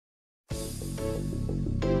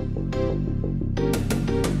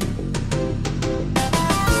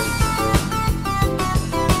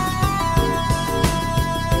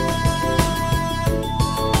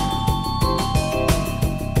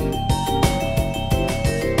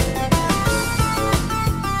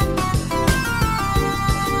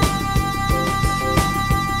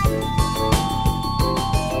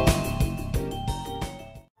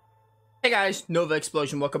guys,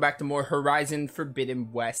 Novaexplosion. Welcome back to more Horizon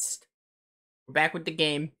Forbidden West. We're back with the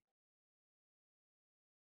game.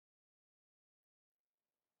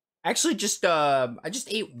 Actually, I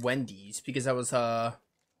just ate Wendy's because I was, or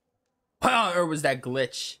was that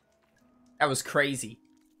glitch? That was crazy.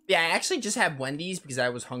 Yeah, I actually just had Wendy's because I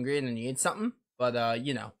was hungry and I needed something. But,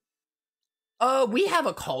 you know. We have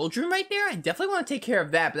a cauldron right there. I definitely want to take care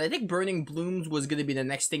of that, but I think burning blooms was going to be the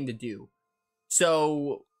next thing to do.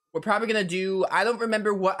 So, we're probably going to do... I don't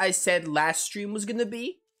remember what I said last stream was going to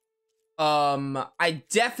be. I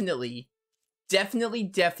definitely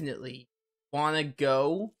want to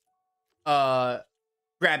go,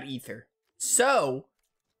 grab ether. So,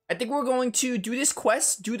 I think we're going to do this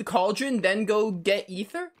quest, do the cauldron, then go get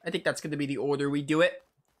ether. I think that's going to be the order we do it.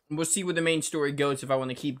 And we'll see where the main story goes if I want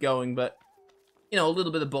to keep going, but, you know, a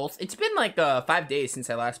little bit of both. It's been like, 5 days since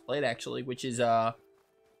I last played, actually, which is, kind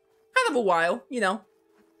of a while, you know.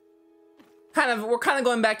 We're kind of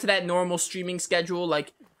going back to that normal streaming schedule.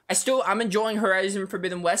 Like, I'm enjoying Horizon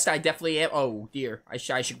Forbidden West. I definitely am. Oh, dear. I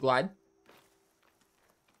should glide.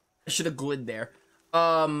 I should have glid there.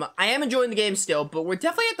 I am enjoying the game still, but we're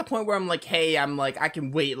definitely at the point where I'm like, hey, I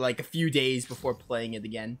can wait, like, a few days before playing it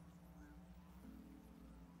again.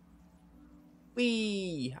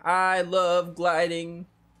 Whee! I love gliding.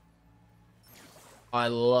 I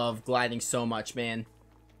love gliding so much, man.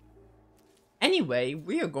 Anyway,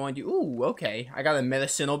 we are going to... Ooh, okay. I got a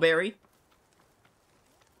medicinal berry.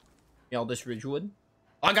 All this ridgewood.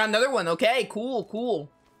 Oh, I got another one. Okay,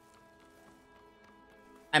 cool.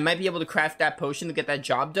 I might be able to craft that potion to get that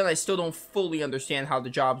job done. I still don't fully understand how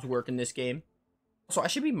the jobs work in this game. So I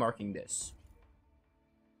should be marking this.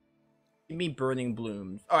 Give me burning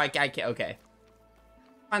blooms. Oh, I can't. Okay.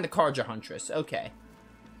 Find the Karja Huntress. Okay.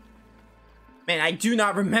 Man, I do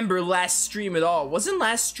not remember last stream at all. Wasn't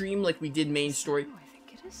last stream like we did main story? I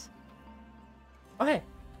think it is. Okay.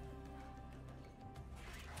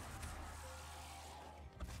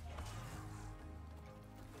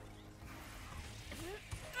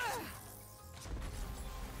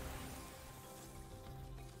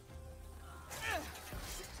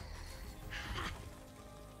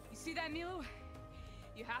 You see that, Milo?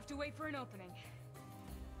 You have to wait for an opening.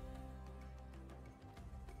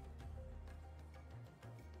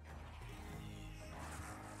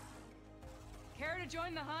 Care to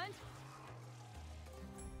join the hunt?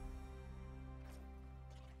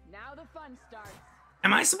 Now the fun starts.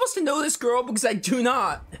 Am I supposed to know this girl? Because I do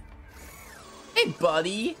not. Hey,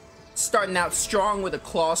 buddy. Starting out strong with a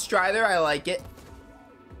claw strider. I like it.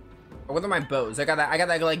 Or what are my bows? I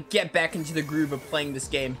gotta like get back into the groove of playing this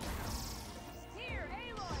game. Here,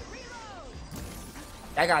 Aloy,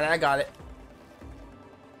 reload. I got it.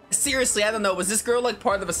 Seriously, I don't know. Was this girl like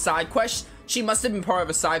part of a side quest? She must have been part of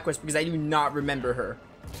a side quest because I do not remember her.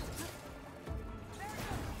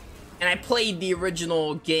 And I played the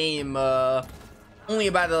original game only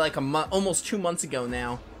about like a month, almost 2 months ago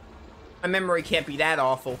now. My memory can't be that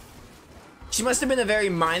awful. She must have been a very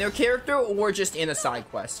minor character or just in a side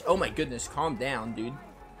quest. Oh my goodness, calm down, dude.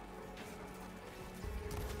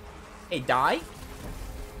 Hey, die?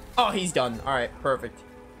 Oh, he's done. Alright, perfect.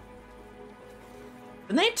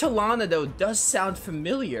 The name Talanah, though, does sound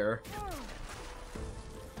familiar.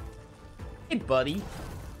 Hey, buddy.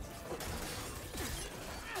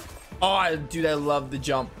 Oh, dude, I love the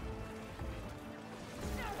jump.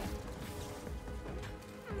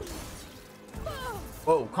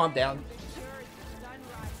 Whoa, calm down.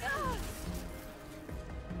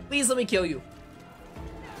 Please let me kill you.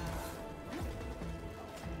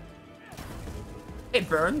 Hey,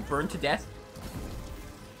 burn to death.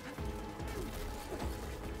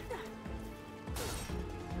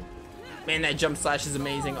 Man, that jump slash is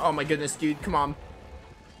amazing. Oh my goodness, dude, come on.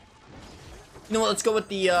 You know what, let's go with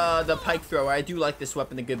the pike thrower. I do like this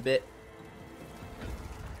weapon a good bit.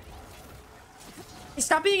 Hey,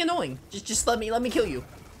 stop being annoying. Just let me kill you.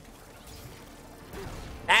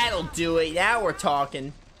 That'll do it. Now we're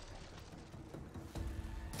talking.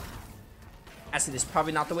 Acid is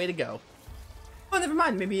probably not the way to go. Oh, never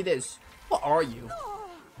mind. Maybe it is. What are you?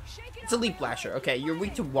 It's a leaf lasher. Okay, you're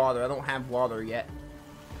weak to water. I don't have water yet.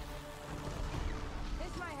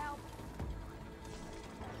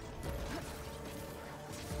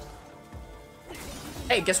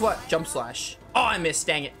 Hey, guess what? Jump slash. Oh, I missed.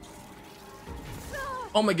 Dang it.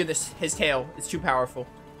 Oh my goodness. His tail is too powerful.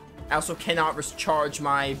 I also cannot recharge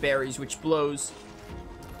my berries, which blows.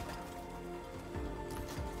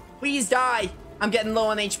 Please die. I'm getting low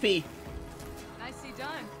on HP. Nicely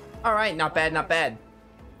done. Alright, not bad, not bad.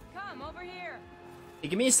 Come over here. Hey,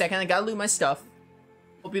 give me a second. I gotta loot my stuff.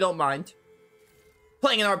 Hope you don't mind.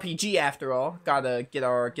 Playing an RPG after all. Gotta get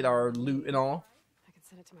our loot and all. I can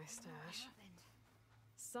send it to my stash.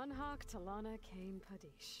 Sunhawk Talanah came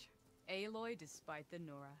Padish. Aloy despite the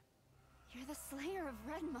Nora. You're the slayer of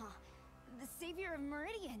Redmaw, the savior of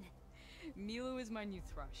Meridian. Milu is my new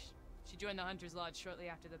thrush. She joined the Hunter's Lodge shortly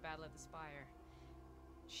after the Battle of the Spire.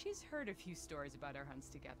 She's heard a few stories about our hunts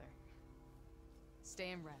together.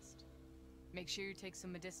 Stay and rest. Make sure you take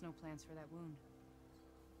some medicinal plants for that wound.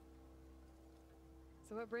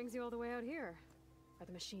 So what brings you all the way out here? Are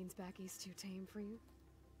the machines back east too tame for you?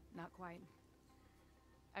 Not quite.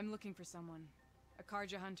 I'm looking for someone. A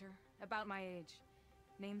Karja hunter, about my age.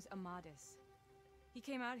 Name's Amadis. He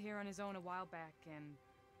came out here on his own a while back, and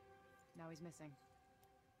now he's missing.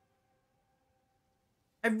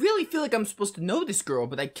 I really feel like I'm supposed to know this girl,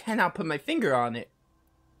 but I cannot put my finger on it.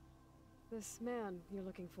 This man you're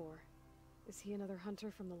looking for, is he another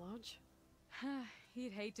hunter from the lodge?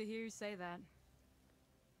 He'd hate to hear you say that.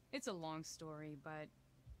 It's a long story, but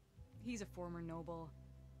he's a former noble.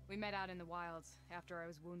 We met out in the wilds after I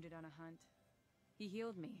was wounded on a hunt. He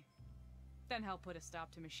healed me, then helped put a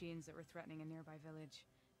stop to machines that were threatening a nearby village.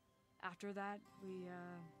 After that, we,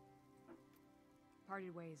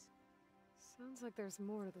 parted ways. Sounds like there's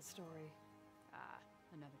more to the story.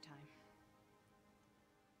 Another time.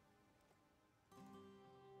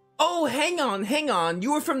 Oh, hang on.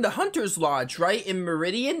 You were from the Hunter's Lodge, right? In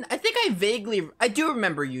Meridian? I think I do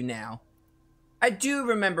remember you now. I do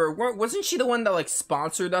remember. Wasn't she the one that, like,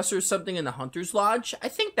 sponsored us or something in the Hunter's Lodge? I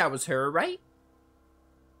think that was her, right?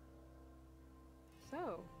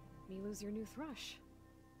 So, Milu's your new thrush.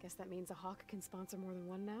 Guess that means a hawk can sponsor more than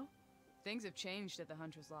one now? Things have changed at the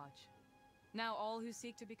Hunter's Lodge. Now all who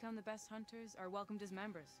seek to become the best hunters are welcomed as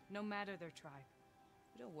members, no matter their tribe.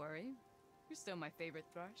 But don't worry, you're still my favorite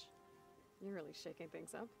thrush. You're really shaking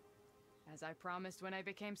things up. As I promised when I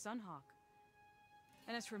became Sunhawk.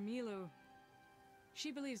 And as for Milu,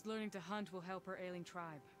 she believes learning to hunt will help her ailing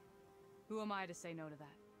tribe. Who am I to say no to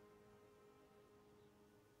that?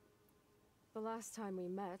 The last time we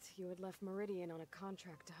met, you had left Meridian on a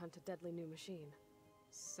contract to hunt a deadly new machine.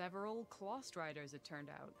 Several Claw Striders, it turned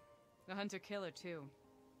out. A hunter-killer, too.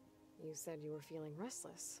 You said you were feeling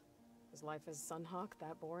restless. Was life as Sunhawk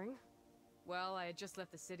that boring? Well, I had just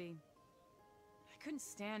left the city. I couldn't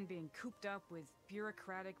stand being cooped up with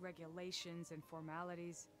bureaucratic regulations and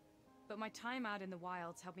formalities. But my time out in the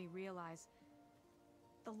wilds helped me realize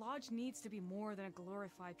the lodge needs to be more than a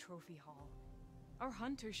glorified trophy hall. Our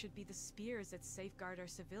hunters should be the spears that safeguard our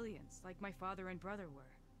civilians, like my father and brother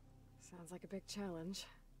were. Sounds like a big challenge.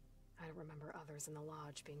 I don't remember others in the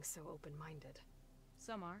lodge being so open-minded.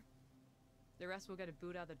 Some are. The rest will get a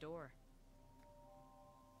boot out the door.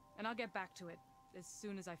 And I'll get back to it as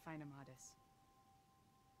soon as I find Amadis.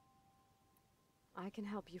 I can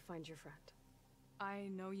help you find your friend. I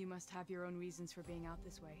know you must have your own reasons for being out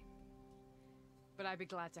this way. But I'd be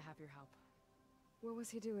glad to have your help. What was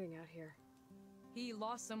he doing out here? He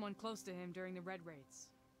lost someone close to him during the Red Raids.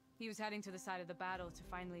 He was heading to the side of the battle to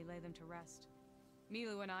finally lay them to rest.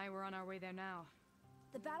 Milu and I were on our way there now.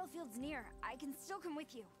 The battlefield's near. I can still come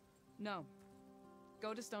with you. No.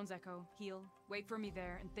 Go to Stone's Echo, heal, wait for me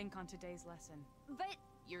there, and think on today's lesson. But...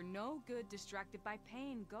 You're no good distracted by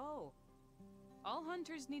pain. Go. All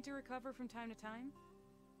hunters need to recover from time to time.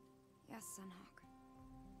 Yes, Sunhawk.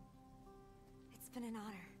 It's been an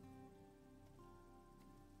honor.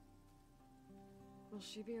 Will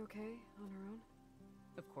she be okay on her own?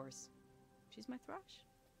 Of course. She's my thrush.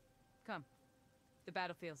 Come. The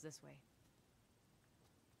battlefield's this way.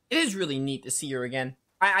 It is really neat to see her again.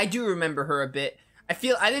 I do remember her a bit. I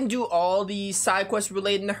feel I didn't do all the side quests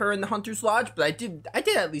relating to her in the Hunter's Lodge, but I did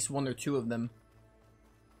at least one or two of them.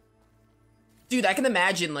 Dude, I can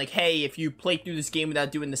imagine, like, hey, if you play through this game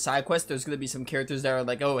without doing the side quest, there's gonna be some characters that are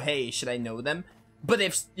like, oh, hey, should I know them? But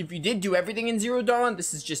if you did do everything in Zero Dawn,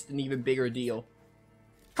 this is just an even bigger deal.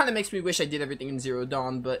 Kind of makes me wish I did everything in Zero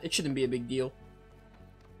Dawn, but it shouldn't be a big deal.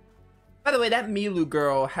 By the way, that Milu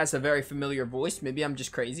girl has a very familiar voice. Maybe I'm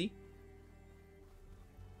just crazy.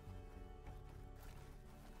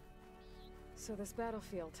 So this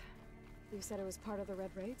battlefield, you said it was part of the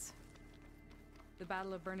Red Raids? The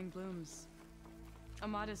Battle of Burning Blooms.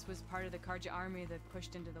 Amadis was part of the Karja army that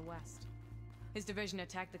pushed into the west. His division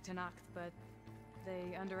attacked the Talanah, but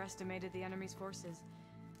they underestimated the enemy's forces.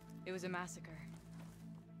 It was a massacre.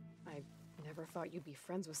 I never thought you'd be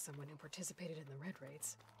friends with someone who participated in the Red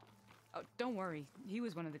Raids. Oh, don't worry. He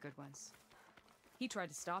was one of the good ones. He tried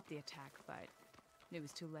to stop the attack, but it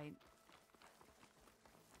was too late.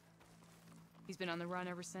 He's been on the run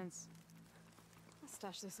ever since. I'll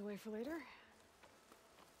stash this away for later.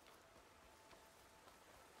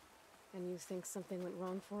 And you think something went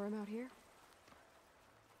wrong for him out here?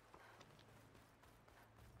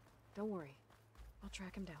 Don't worry. I'll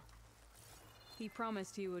track him down. He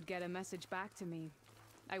promised he would get a message back to me.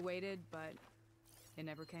 I waited, but it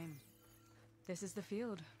never came. This is the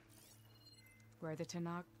field where the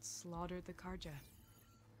Talanah slaughtered the Karja.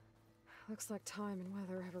 Looks like time and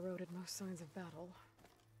weather have eroded most signs of battle.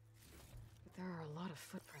 But there are a lot of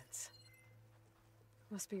footprints.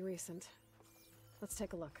 Must be recent. Let's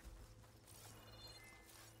take a look.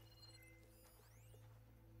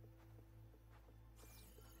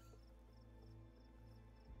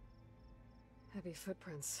 Heavy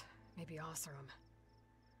footprints. Maybe Oseram.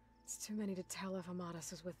 It's too many to tell if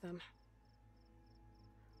Amadis is with them.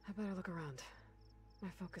 I better look around. My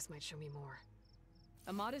focus might show me more.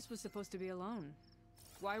 Amadis was supposed to be alone.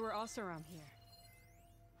 Why were Oseram here?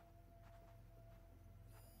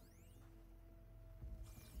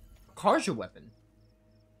 Karja weapon.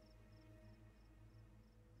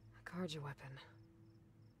 A Karja weapon.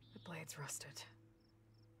 The blade's rusted.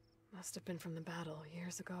 Must have been from the battle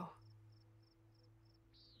years ago.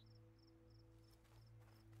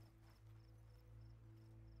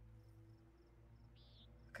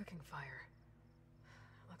 Cooking fire.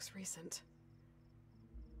 Looks recent.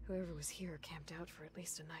 Whoever was here camped out for at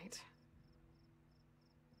least a night.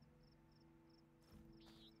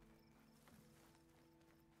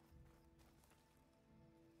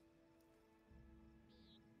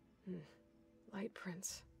 Light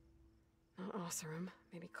prints. Not Oseram,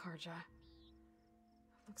 maybe Karja.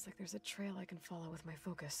 Looks like there's a trail I can follow with my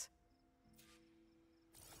focus.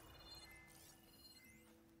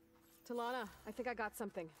 Talanah, I think I got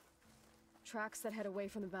something. Tracks that head away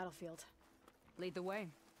from the battlefield. Lead the way.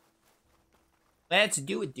 Let's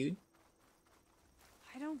do it, dude.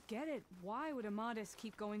 I don't get it. Why would Amadis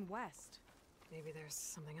keep going west? Maybe there's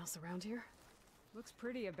something else around here? Looks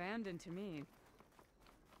pretty abandoned to me.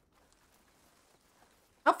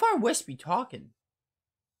 How far west we talking?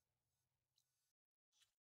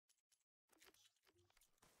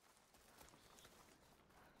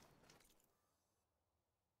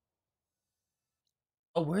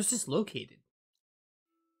 Oh, where's this located?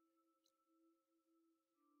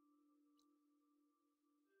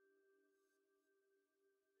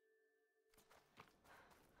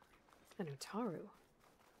 An Utaru.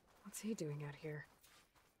 What's he doing out here?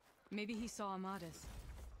 Maybe he saw Amadis.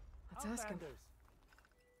 Let's ask him. Outlanders.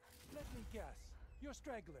 Let me guess. You're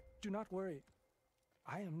straggler. Do not worry.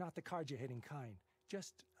 I am not the Karja-hating kind.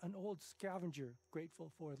 Just an old scavenger grateful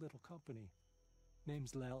for a little company.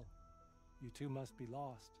 Name's Lel. You two must be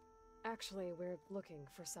lost. Actually, we're looking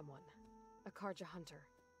for someone. A Karja hunter.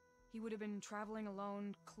 He would have been traveling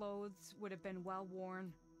alone, clothes would have been well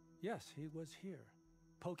worn. Yes, he was here,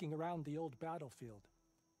 poking around the old battlefield.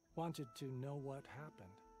 Wanted to know what happened.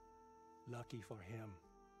 Lucky for him.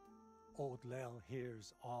 Old Lel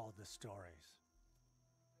hears all the stories.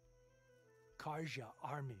 Karja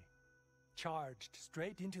army charged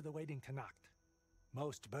straight into the waiting Talanah.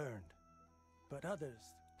 Most burned, but others,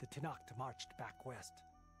 the Talanah marched back west.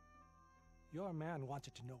 Your man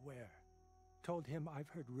wanted to know where. Told him I've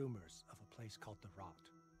heard rumors of a place called the Rot.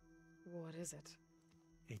 What is it?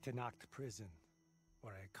 A Talanah prison,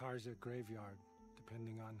 or a Karja graveyard,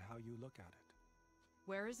 depending on how you look at it.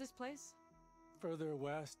 Where is this place? Further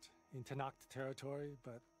west, in Talanah territory,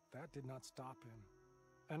 but that did not stop him.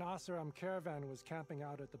 An Oseram caravan was camping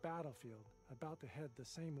out at the battlefield, about to head the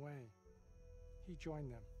same way. He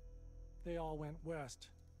joined them. They all went west,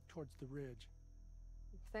 towards the ridge.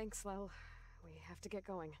 Thanks, Lel. We have to get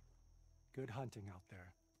going. Good hunting out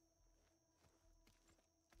there.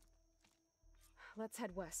 Let's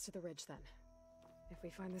head west to the ridge then. If we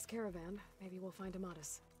find this caravan, maybe we'll find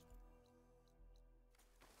Amadis.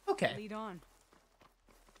 Okay. Lead on.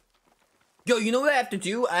 Yo, you know what I have to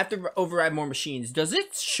do? I have to override more machines. Does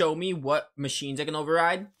it show me what machines I can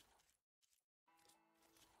override?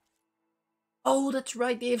 Oh, that's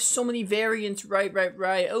right. They have so many variants. Right.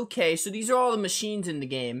 Okay, so these are all the machines in the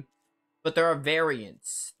game. But there are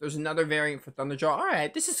variants. There's another variant for Thunderjaw.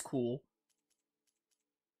 Alright, this is cool.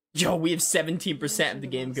 Yo, we have 17% of the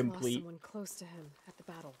game complete. Someone close to him at the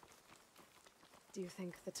battle. Do you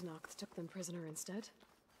think the Talanah took them prisoner instead?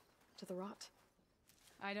 To the Rot?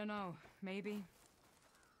 I don't know. Maybe.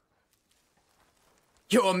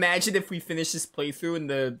 Yo, imagine if we finish this playthrough and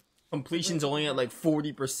the completion's only at like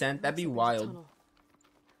 40%. That'd be wild.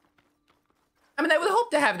 I mean, I would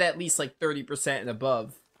hope to have it at least like 30% and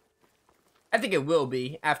above. I think it will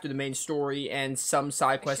be after the main story and some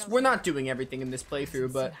side quests. We're not doing everything in this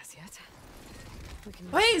playthrough, but...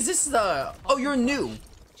 Oh, hey, is this the... Oh, you're new.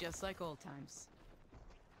 Just like old times.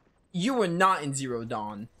 You were not in Zero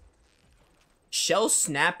Dawn. Shell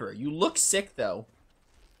snapper. You look sick, though.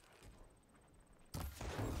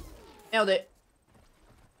 Nailed it.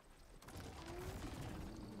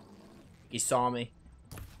 He saw me.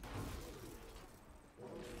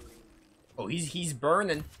 Oh, he's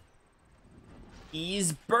burning.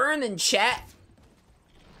 He's burning, chat.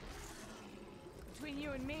 Between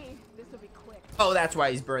you and me, this will be quick. Oh, that's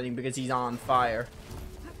why he's burning, because he's on fire.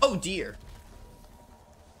 Oh, dear.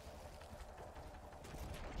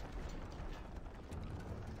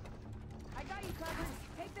 I got you, cousin.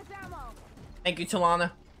 Take this ammo. Thank you,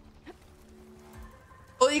 Talanah.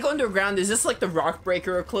 Oh, you go underground. Is this like the rock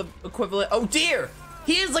breaker equivalent? Oh, dear.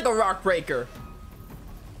 He is like a rock breaker.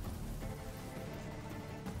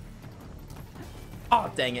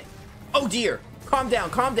 Oh, dang it. Oh, dear. Calm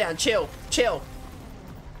down, chill, chill.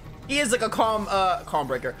 He is like a calm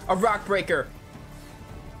breaker. A rock breaker.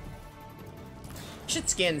 You should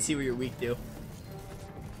scan and see what you're weak to. You're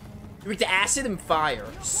weak to acid and fire.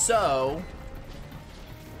 So...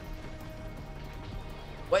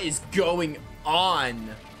 what is going on?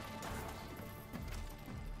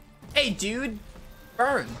 Hey, dude.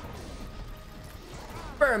 Burn.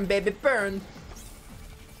 Burn, baby, burn.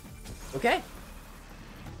 Okay.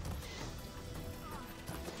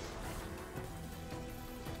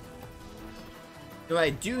 So I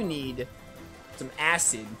do need some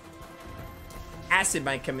acid. Acid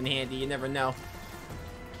might come in handy, you never know.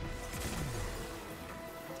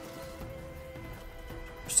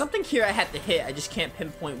 There's something here I had to hit, I just can't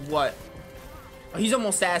pinpoint what. Oh, he's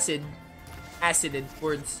almost acid. Acided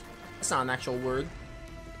words. That's not an actual word.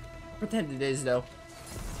 Pretend it is, though.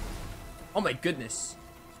 Oh my goodness.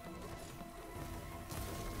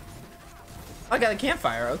 I got a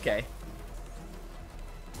campfire, okay.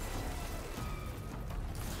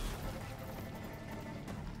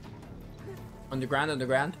 Underground,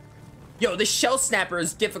 underground. Yo, this shell snapper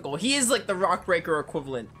is difficult. He is like the rock breaker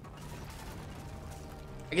equivalent.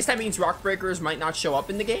 I guess that means rock breakers might not show up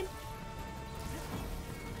in the game.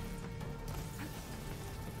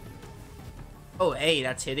 Oh, hey,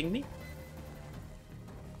 that's hitting me.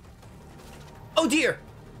 Oh, dear.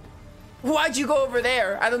 Why'd you go over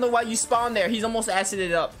there? I don't know why you spawned there. He's almost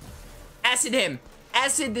acided up. Acid him.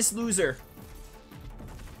 Acid this loser.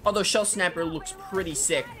 Although shell snapper looks pretty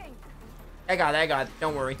sick. I got it.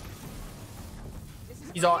 Don't worry.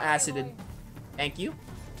 He's all acided. Thank you.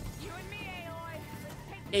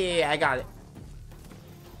 Yeah, I got it.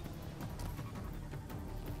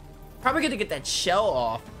 Probably gonna get that shell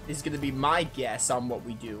off is gonna be my guess on what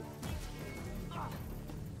we do.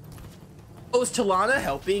 Oh, is Talanah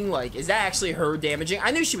helping? Like, is that actually her damaging?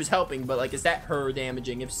 I knew she was helping, but like, is that her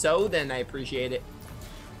damaging? If so, then I appreciate it.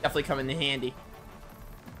 Definitely come in handy.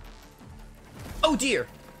 Oh, dear.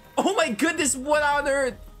 Oh my goodness, what on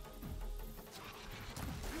earth?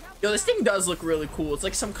 Yo, this thing does look really cool. It's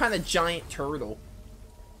like some kind of giant turtle.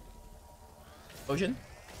 Ocean?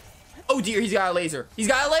 Oh dear, he's got a laser. He's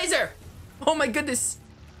got a laser! Oh my goodness.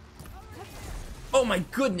 Oh my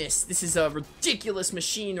goodness. This is a ridiculous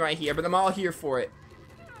machine right here, but I'm all here for it.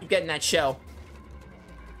 Keep getting that shell.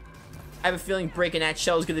 I have a feeling breaking that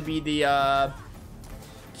shell is going to be the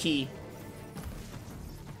key.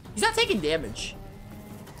 He's not taking damage.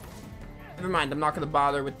 Never mind, I'm not going to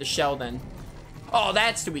bother with the shell then. Oh,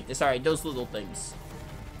 that's the weakness. Alright, those little things.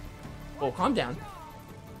 Oh, calm down.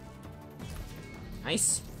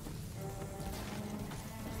 Nice.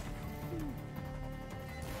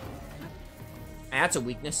 That's a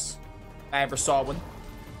weakness. If I ever saw one.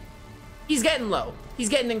 He's getting low. He's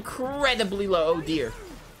getting incredibly low. Oh, dear.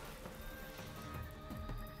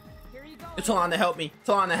 Talanah, help me.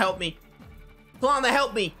 Talanah, help me. Talanah,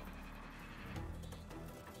 help me.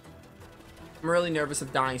 I'm really nervous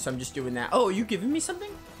of dying, so I'm just doing that. Oh, are you giving me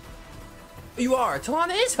something? You are.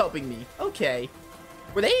 Talanah is helping me. Okay.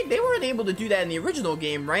 Were they weren't able to do that in the original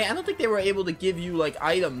game, right? I don't think they were able to give you, like,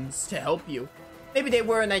 items to help you. Maybe they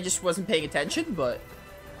were and I just wasn't paying attention, but...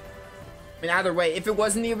 I mean, either way, if it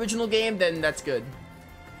was in the original game, then that's good.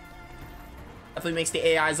 Definitely makes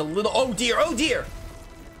the AIs a little... Oh, dear! Oh, dear!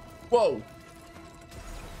 Whoa.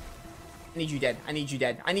 I need you dead. I need you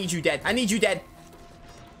dead. I need you dead. I need you dead.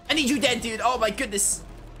 I need you dead, dude. Oh, my goodness.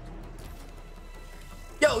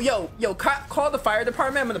 Yo, call the fire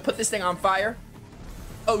department. I'm gonna put this thing on fire.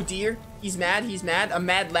 Oh, dear. He's mad. He's mad. A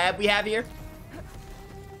mad lab we have here.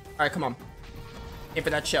 Alright, come on. Aim for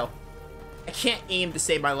that shell. I can't aim to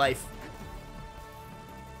save my life.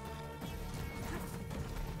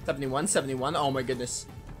 71, 71. Oh, my goodness.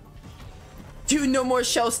 Dude, no more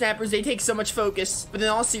shell snappers. They take so much focus. But in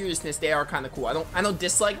all seriousness, they are kind of cool. I don't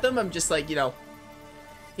dislike them. I'm just like, you know,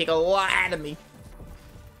 take a lot out of me.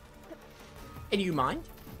 Hey, do you mind?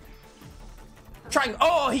 Trying.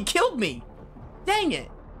 Oh, he killed me. Dang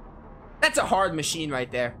it. That's a hard machine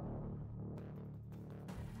right there.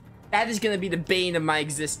 That is gonna be the bane of my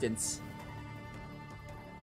existence.